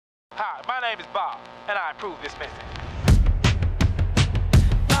Hi, my name is Bob, and I approve this message.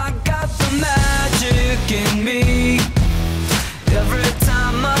 I got the magic in me. Every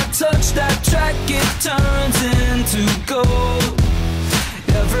time I touch that track, it turns into gold.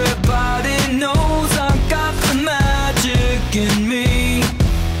 Everybody knows I got the magic in me.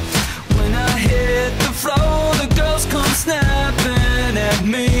 When I hit the floor, the girls come snapping at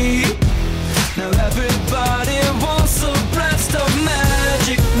me. Now everybody wants a blast of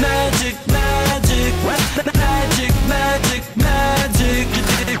magic, magic, magic, magic, magic,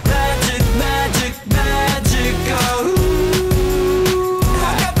 magic, magic, magic, magic, oh.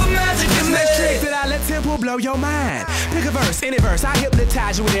 I got the magic in me. Next trick that I let tempo blow your mind. Pick a verse, any verse, I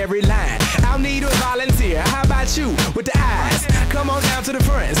hypnotize you with every line. I'll need a volunteer, how about you with the eyes? Come on down to the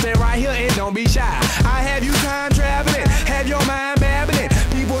front, stay right here and don't be shy. I have you time traveling, have your mind babbling.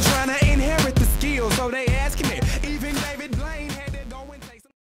 People trying to inherit the skills, so they asking me. Even David Blaine had to go and take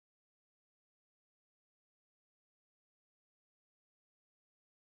some.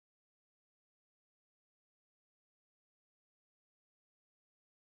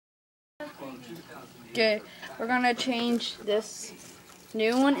 Okay, we're gonna change this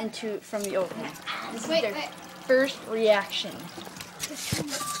new one into from the old one. This is their first reaction.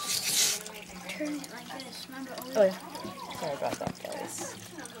 Turn it like this. Remember always. Oh yeah. Sorry about that, guys.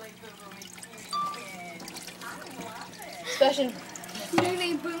 Special.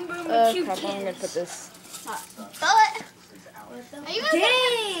 Boom, boom, boom, cute Crap, I'm gonna kids. put this. Bullet. Are you gonna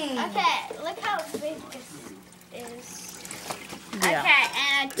Dang! Okay, look how big this is. Yeah. Okay,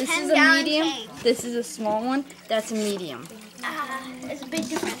 and a This 10 is a gallon medium. tank. This is a small one. That's a medium. There's a big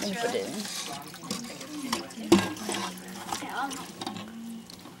difference, Let's put really. it in.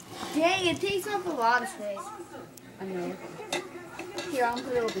 Okay, dang, it takes up a lot of space. I know. Here, I'll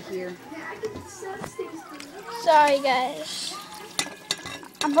put it over here. Sorry, guys.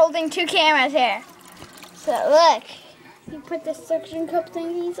 I'm holding two cameras here. So look, you put the suction cup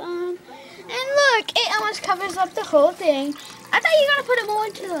thingies on, and look, it almost covers up the whole thing. I thought you were gonna put it more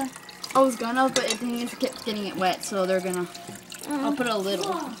into the. I was gonna, but I think it's kept getting it wet, so they're gonna. I'll put a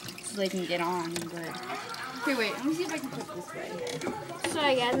little so they can get on. But okay, wait. Let me see if I can put it this way.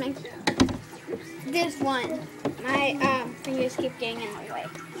 Sorry, guys, this one, my fingers keep getting in the way.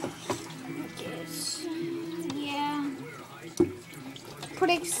 Okay, so, yeah.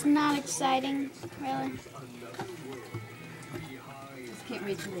 Pretty not exciting, really. Just can't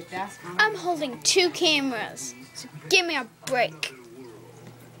wait till they fast on. I'm holding two cameras, so give me a break.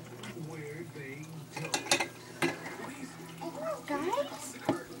 Guys,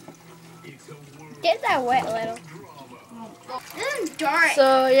 get that wet a little. This is dark.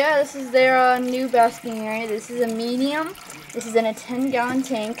 So yeah, this is their new basking area. This is a medium. This is in a 10-gallon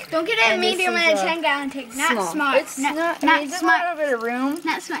tank. Don't get a And this medium is and a a 10-gallon tank. Not small. smart. It's not. I mean, there's a smart. little bit of room,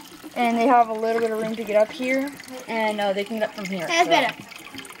 Not smart. and they have a little bit of room to get up here, and they can get up from here. That's so better.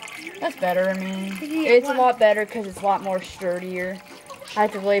 That's better. I mean, it's a lot better because it's a lot more sturdier. I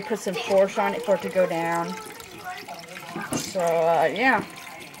have to really put some force on it for it to go down. So yeah,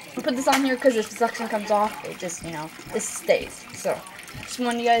 I'll put this on here because if the suction comes off, it just this stays. So just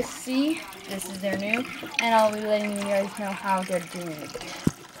wanted you guys to see. This is their new, and I'll be letting you guys know how they're doing it.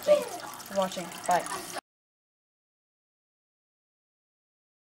 Thanks for watching. Bye.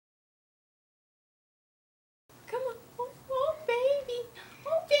 Come on, oh baby,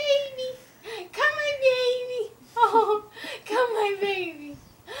 come my baby, oh, come my baby,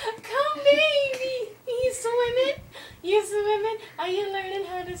 come baby, you swimming, are you learning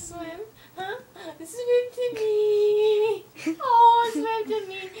how to swim, huh, swim to me, oh, swim to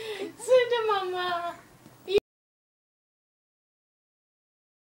me, swim to mama.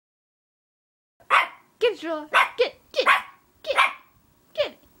 Get it, Sherlock. Get it. Get it. Yeah.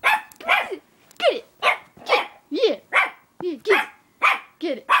 Yeah, get it.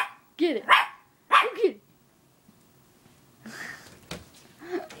 Get it. Get it. Go get it.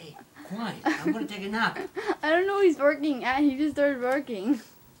 Hey, quiet. I'm gonna take a nap. I don't know what he's barking at. He just started barking.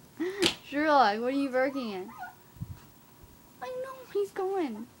 Sherlock, what are you barking at? I know, he's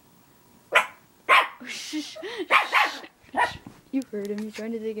going. You heard him. He's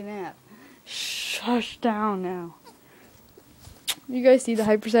trying to take a nap. Shush down now. You guys see the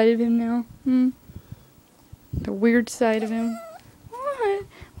hyper side of him now? The weird side of him. What?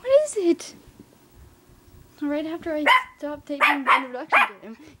 What is it? Right after I stopped taking the introduction to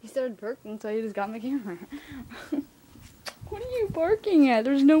him, he started barking, so I just got my camera. What are you barking at?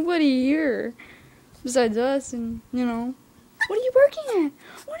 There's nobody here besides us, and What are you barking at?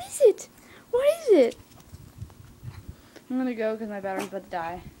 What is it? What is it? I'm gonna go because my battery's about to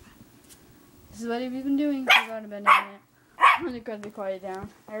die. This is what we've been doing. We've gone to bed now. I'm gonna cut the quiet down.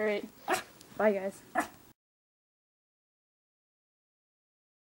 Alright. Bye, guys.